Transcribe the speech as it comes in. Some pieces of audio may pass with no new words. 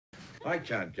I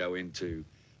can't go into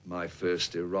my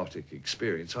first erotic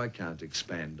experience. I can't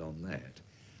expand on that.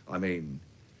 I mean,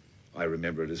 I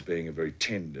remember it as being a very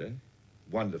tender,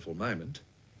 wonderful moment.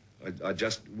 I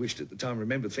just wished at the time,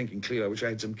 remember thinking clearly, I wish I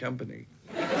had some company.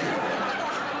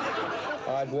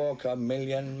 I'd walk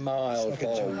 1,000,000 miles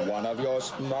for one of your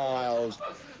smiles.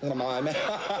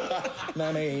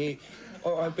 Mammy.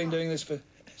 Oh, I've been doing this for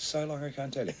so long I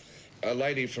can't tell you. A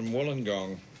lady from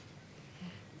Wollongong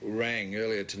rang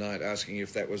earlier tonight asking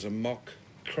if that was a mock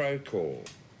crow call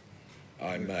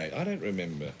I made. I don't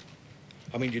remember.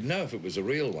 I mean, you'd know if it was a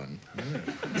real one.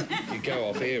 Yeah. You go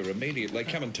off air immediately.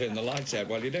 They come and turn the lights out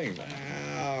while you're doing it.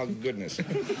 Oh, goodness.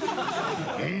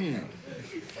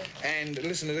 And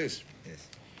listen to this. Yes.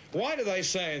 Why do they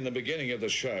say in the beginning of the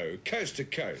show, coast to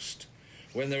coast,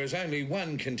 when there is only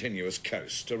one continuous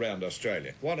coast around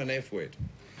Australia? What an F word.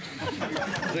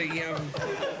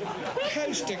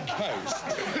 Coast to coast.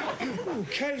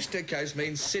 Coast to coast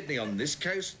means Sydney on this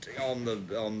coast, on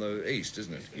the east,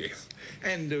 isn't it? Yes.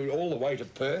 And all the way to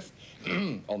Perth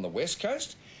on the west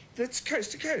coast. That's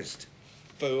coast to coast.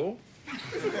 Fool.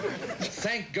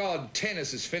 Thank God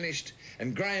tennis is finished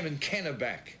and Graham and Ken are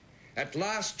back. At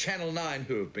last, Channel 9,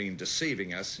 who have been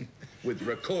deceiving us with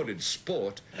recorded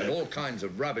sport and all kinds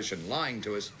of rubbish and lying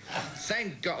to us,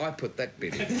 thank God I put that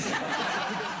bit in.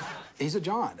 He's a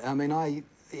giant. I mean,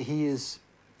 he's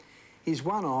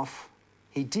one off.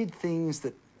 He did things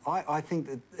that I think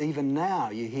that even now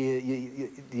you hear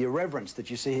the irreverence that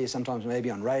you see here sometimes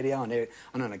maybe on radio and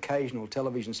on an occasional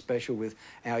television special with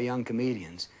our young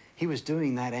comedians. He was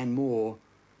doing that and more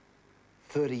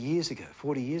 30 years ago,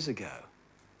 40 years ago.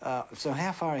 So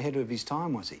how far ahead of his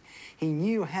time was he? He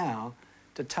knew how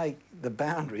to take the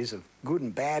boundaries of good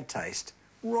and bad taste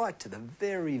right to the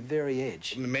very, very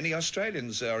edge. Many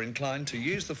Australians are inclined to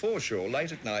use the foreshore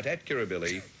late at night at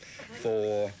Kirribilli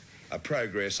for a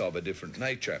progress of a different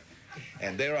nature.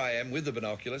 And there I am with the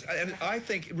binoculars. And I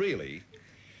think, really,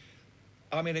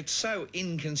 I mean, it's so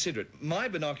inconsiderate. My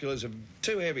binoculars are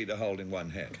too heavy to hold in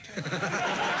one hand.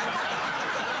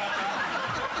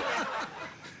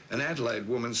 An Adelaide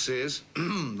woman says,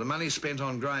 the money spent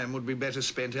on Graham would be better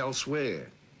spent elsewhere.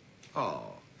 Oh.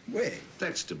 Where?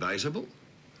 That's debatable.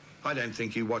 I don't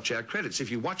think you watch our credits.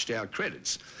 If you watched our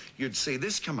credits, you'd see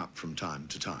this come up from time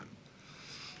to time.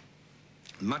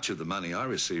 Much of the money I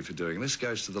receive for doing this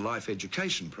goes to the Life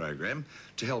Education Program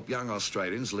to help young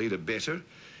Australians lead a better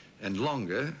and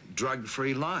longer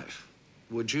drug-free life.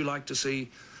 Would you like to see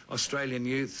Australian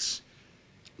youths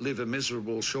live a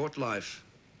miserable short life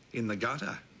in the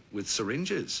gutter with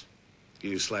syringes?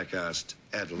 You slack-assed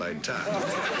Adelaide tart.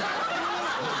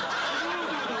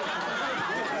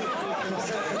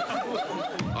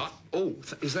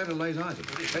 Is that a late item?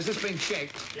 Has this been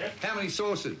checked? Yes. How many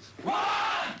sauces? 1!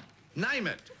 Name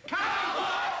it.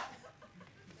 Kumquat!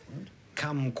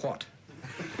 Kumquat.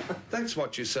 That's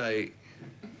what you say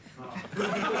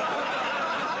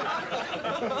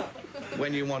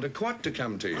when you want a quat to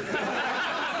come to you.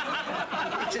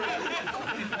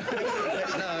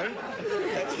 No,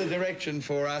 that's the direction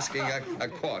for asking a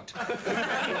quat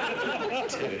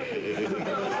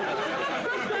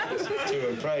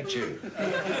to approach you.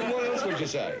 What else would you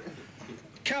say?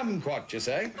 Kumquat, you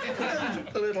say?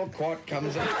 The little quat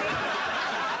comes up.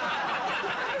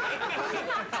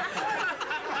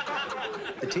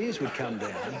 The tears would come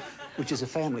down, which is a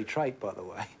family trait, by the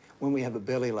way. When we have a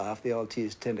belly laugh, the old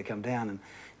tears tend to come down. And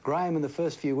Graham, in the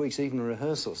first few weeks, even in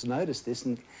rehearsals, noticed this,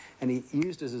 and he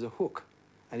used it as a hook.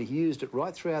 And he used it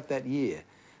right throughout that year.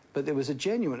 But it was a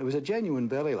genuine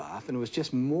belly laugh, and it was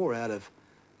just more out of,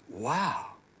 wow,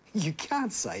 you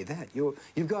can't say that.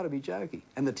 You've got to be joking.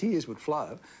 And the tears would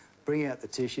flow, bring out the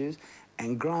tissues,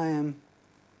 and Graham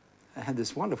had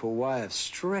this wonderful way of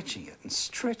stretching it and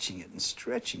stretching it and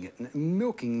stretching it and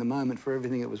milking the moment for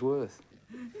everything it was worth.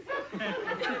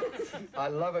 I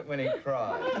love it when he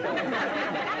cries.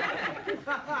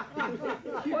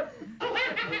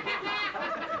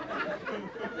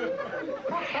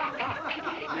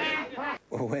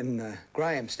 Well, when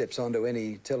Graham steps onto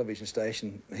any television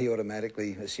station, he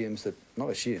automatically assumes that, not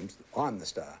assumes, I'm the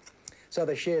star. So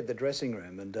they shared the dressing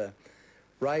room, and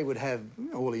Ray would have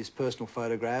all his personal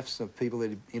photographs of people that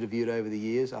he'd interviewed over the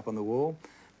years up on the wall.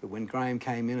 But when Graham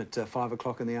came in at 5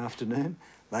 o'clock in the afternoon,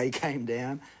 they came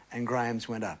down and Graham's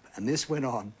went up. And this went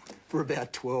on for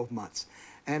about 12 months.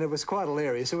 And it was quite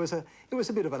hilarious. It was a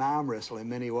bit of an arm wrestle in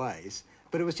many ways,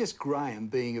 but it was just Graham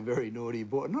being a very naughty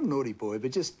boy. Not a naughty boy,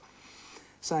 but just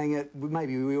saying that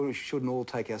maybe we shouldn't all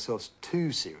take ourselves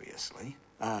too seriously.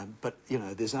 But, you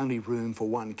know, there's only room for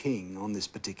one king on this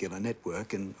particular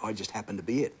network, and I just happened to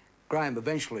be it. Graham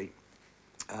eventually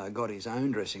got his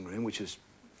own dressing room, which was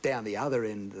down the other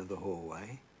end of the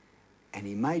hallway, and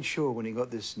he made sure when he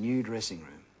got this new dressing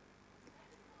room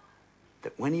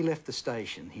that when he left the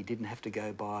station, he didn't have to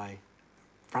go by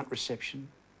front reception,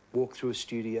 walk through a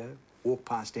studio, walk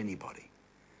past anybody.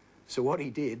 So what he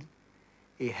did,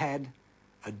 he had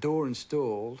a door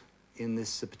installed in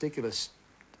this particular,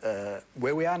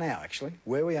 where we are now, actually,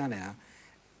 where we are now,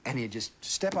 and he'd just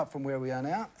step up from where we are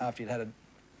now, after he'd had a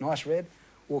nice read,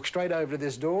 walk straight over to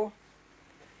this door,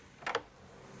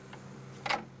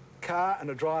 car and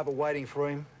a driver waiting for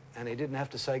him, and he didn't have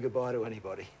to say goodbye to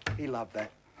anybody. He loved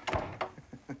that.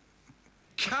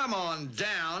 Come on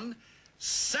down,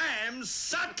 Sam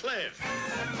Sutcliffe.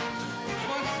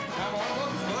 Come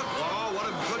on, Oh, what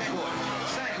a good boy.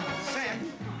 Sam.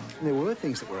 And there were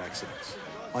things that were accidents.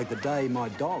 Like the day my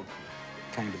dog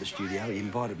came to the studio, he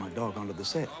invited my dog onto the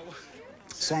set.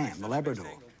 Sam, the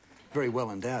Labrador. Very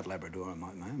well-endowed Labrador, I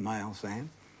might know, male Sam.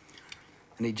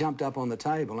 And he jumped up on the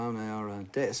table on our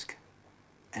desk,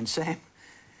 and Sam,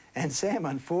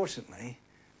 unfortunately,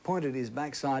 pointed his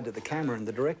backside to the camera, and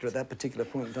the director at that particular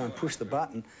point in time pushed the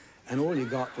button, and all you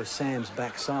got was Sam's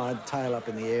backside, tail up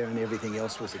in the air, and everything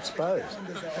else was exposed.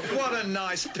 What a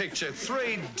nice picture.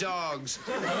 3 dogs.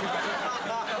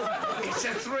 It's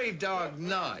a 3-dog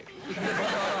night.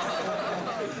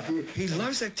 He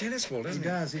loves that tennis ball, doesn't he?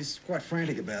 He does. He's quite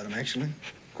frantic about them, actually.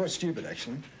 Quite stupid,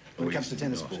 actually, when it comes to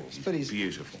tennis balls. But he's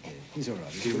beautiful. Yeah, he's all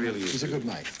right. He really is. He's a good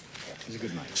mate. He's a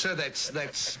good mate. So that's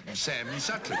Sam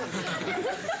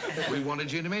Sutcliffe. We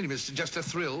wanted you to meet him. It's just a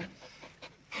thrill.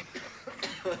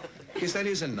 Yes, that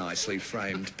is a nicely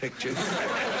framed picture.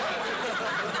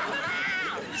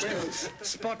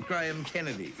 Spot Graham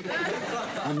Kennedy.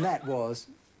 And that was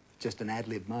just an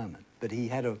ad-lib moment. But he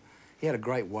had a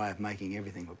great way of making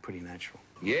everything look pretty natural.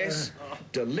 Yes,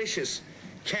 delicious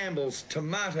Campbell's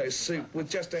tomato soup with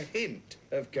just a hint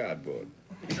of cardboard.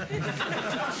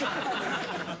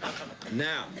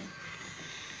 Now.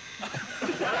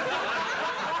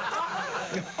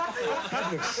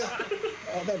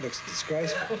 That looks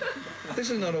disgraceful. This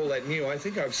is not all that new. I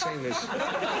think I've seen this.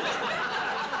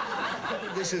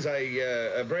 This is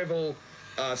a Breville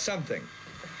something,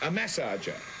 a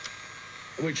massager,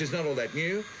 which is not all that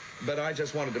new, but I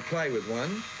just wanted to play with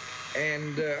one,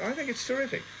 and I think it's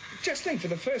terrific. Just think, for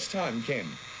the first time, Ken,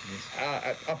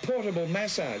 yes. A portable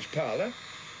massage parlour,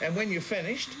 and when you're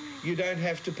finished, you don't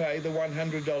have to pay the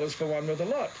 $100 for one with a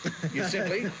lot. You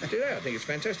simply do that. I think it's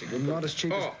fantastic. Not as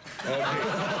cheap as... Oh,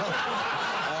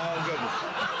 oh, goodness.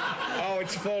 Oh,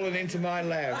 it's fallen into my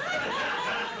lap.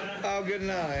 Oh, good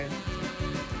night.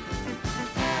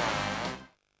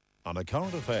 On A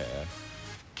Current Affair,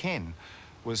 Ken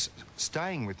was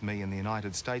staying with me in the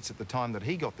United States at the time that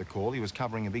he got the call. He was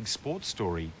covering a big sports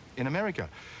story in America.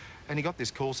 And he got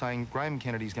this call saying, Graham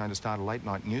Kennedy's going to start a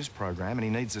late-night news program and he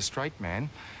needs a straight man,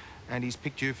 and he's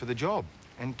picked you for the job.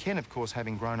 And Ken, of course,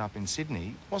 having grown up in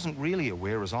Sydney, wasn't really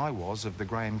aware, as I was, of the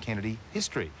Graham Kennedy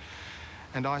history.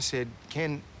 And I said,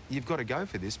 Ken, you've got to go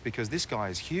for this, because this guy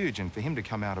is huge, and for him to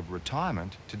come out of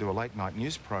retirement to do a late-night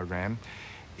news program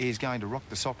is going to rock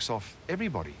the socks off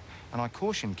everybody. And I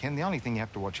cautioned Ken, the only thing you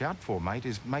have to watch out for, mate,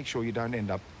 is make sure you don't end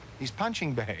up his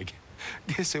punching bag.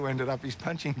 Guess who ended up his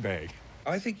punching bag?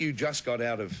 I think you just got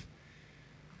out of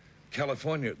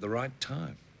California at the right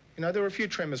time. You know, there were a few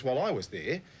tremors while I was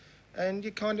there, and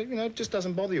you kind of, you know, it just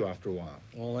doesn't bother you after a while.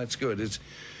 Well, that's good. It's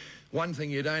one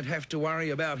thing you don't have to worry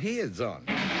about here, Zon.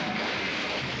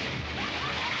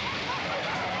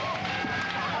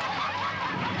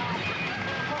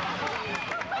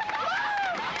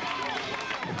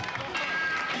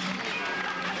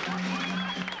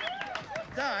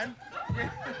 Don?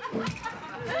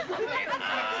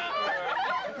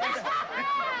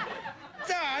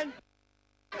 Don?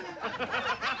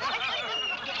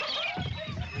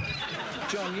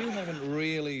 John, you haven't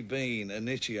really been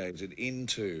initiated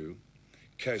into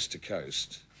Coast to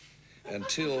Coast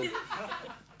until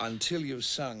you've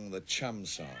sung the Chum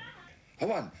song. A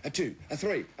 1, a 2, a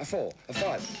 3, a 4, a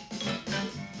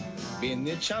 5. Being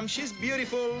the chum, she's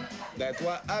beautiful. That's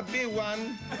why I be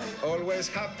one. Always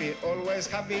happy,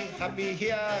 happy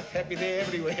here, happy there,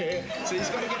 everywhere. So he's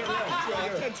got to get it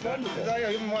right. That's wonderful. I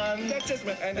am one. That's just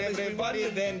my... And everybody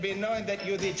then be knowing that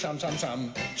you the chum. Oh,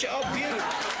 beautiful.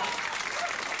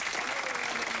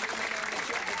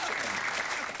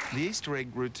 The Easter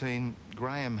egg routine,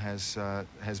 Graham has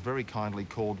very kindly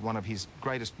called one of his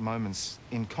greatest moments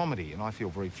in comedy, and I feel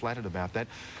very flattered about that.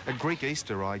 At Greek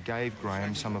Easter, I gave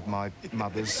Graham some of my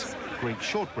mother's Greek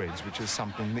shortbreads, which is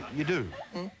something that you do.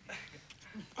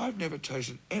 I've never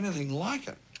tasted anything like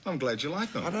it. I'm glad you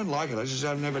like them. I don't like it,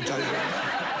 I've never tasted it.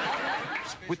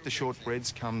 It's With the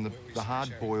shortbreads come the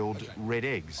hard-boiled red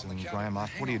eggs. And Graham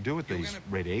asked, what do you do with these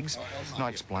red eggs? And I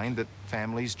explained that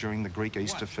families during the Greek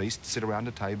Easter feast sit around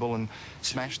a table and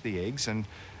smash the eggs, and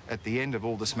at the end of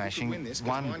all the smashing,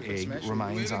 one egg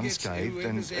remains unscathed,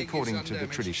 and according to the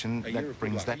tradition, that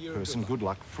brings that person good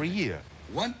luck for a year.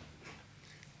 1,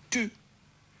 2,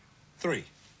 3.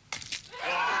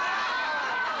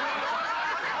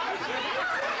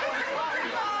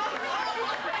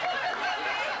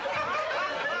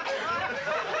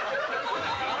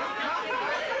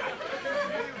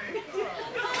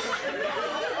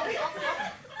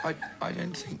 I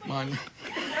don't think mine...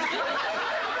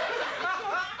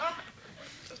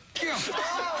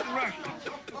 Right.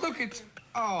 Look, it's...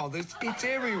 Oh, it's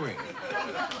everywhere.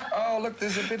 Oh, look,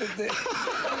 there's a bit of there.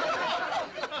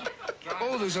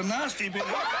 Oh, there's a nasty bit.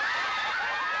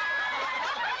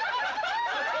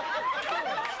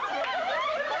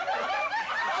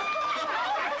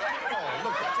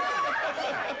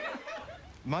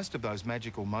 Most of those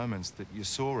magical moments that you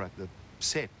saw at the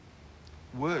set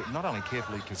were not only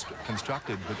carefully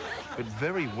constructed, but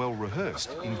very well rehearsed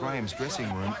in Graham's dressing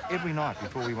room every night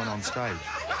before we went on stage.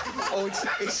 Oh,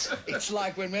 it's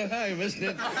like when we're home, isn't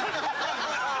it?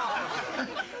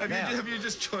 Have you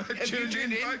just tuned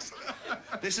in, folks?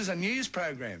 This is a news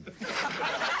program.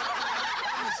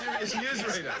 Serious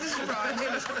newsreader. This is Brian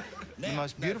Henderson. The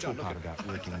most beautiful part about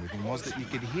working with him was that you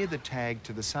could hear the tag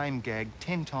to the same gag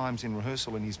 10 times in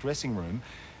rehearsal in his dressing room,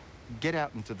 get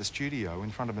out into the studio in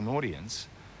front of an audience,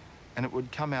 and it would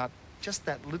come out just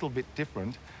that little bit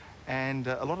different. And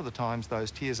a lot of the times those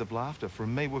tears of laughter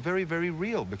from me were very, very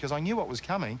real, because I knew what was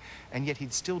coming, and yet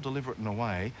he'd still deliver it in a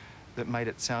way that made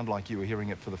it sound like you were hearing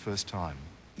it for the first time.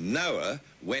 Noah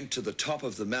went to the top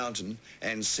of the mountain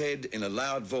and said in a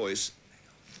loud voice,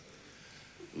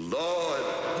 Lord,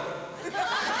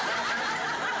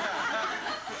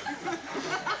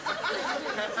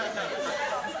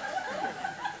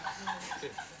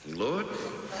 Lord?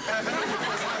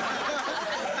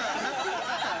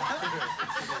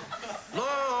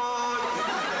 Lord!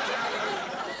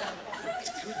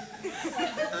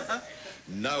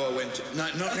 Noah went to... No,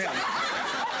 not now.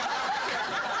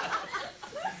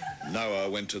 Noah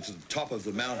went to the top of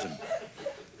the mountain.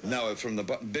 Noah, from the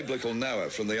biblical Noah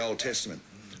from the Old Testament,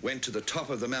 went to the top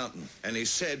of the mountain, and he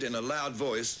said in a loud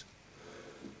voice,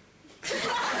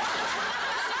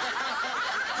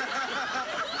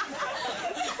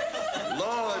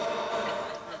 Lord,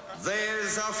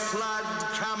 there's a flood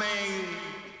coming.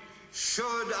 Should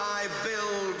I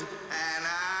build an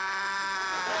ark?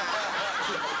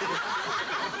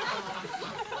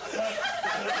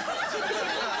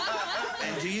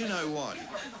 And do you know what?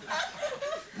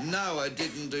 Noah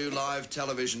didn't do live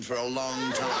television for a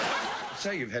long time.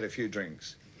 Say you've had a few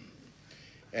drinks,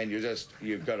 and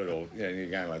you've got it all, you know, you're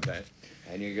going like that,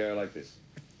 and you go like this.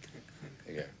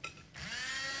 You go.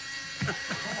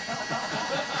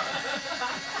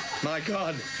 My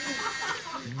God,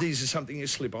 these are something you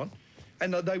slip on,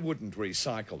 and they wouldn't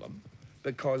recycle them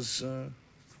because,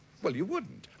 well, you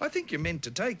wouldn't. I think you're meant to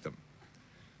take them,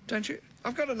 don't you?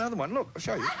 I've got another one. Look, I'll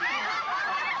show you.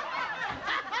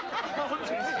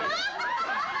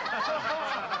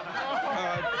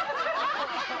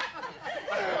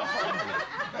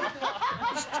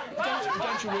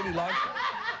 Don't you really like it?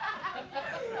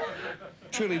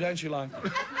 Truly, don't you like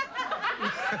it?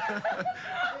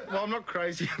 Well, I'm not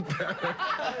crazy about it,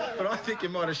 but I think you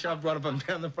might have shoved one of them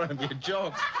down the front of your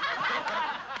jog.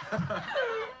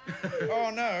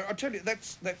 Oh, no, I tell you,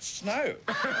 that's snow.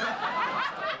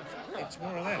 It's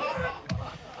more of that.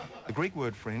 The Greek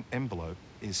word for an envelope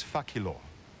is phakilo.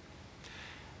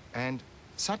 And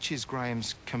such is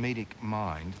Graham's comedic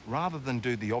mind, rather than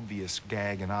do the obvious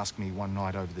gag and ask me one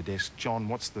night over the desk, John,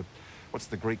 what's the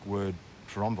Greek word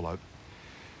for envelope?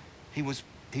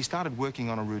 He started working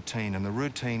on a routine, and the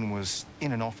routine was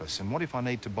in an office. And what if I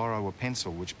need to borrow a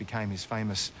pencil, which became his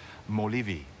famous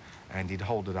molivi, and he'd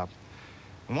hold it up.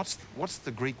 And what's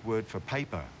the Greek word for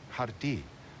paper? Harti.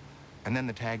 And then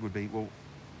the tag would be, well,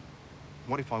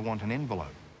 what if I want an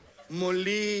envelope?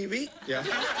 Molivi? Yeah.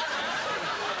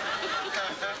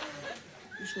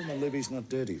 You sure my livy's not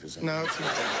dirty for something? No, it's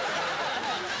not.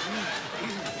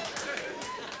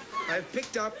 I've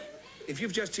picked up, if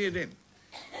you've just tuned in,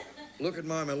 look at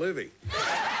my Maluvi. I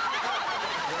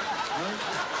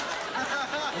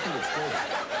think it's dirty.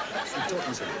 Stop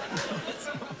talking to me.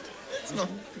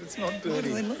 It's not dirty. Why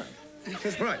do they not?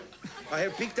 Because, right, I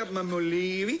have picked up my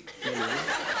Molivi.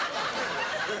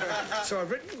 So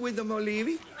I've written with the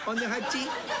Molivi on the Hati.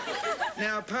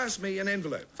 Now pass me an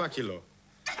envelope. Phakilo.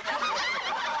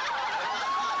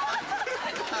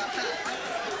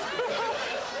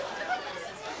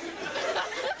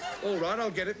 All right, I'll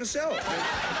get it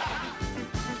myself.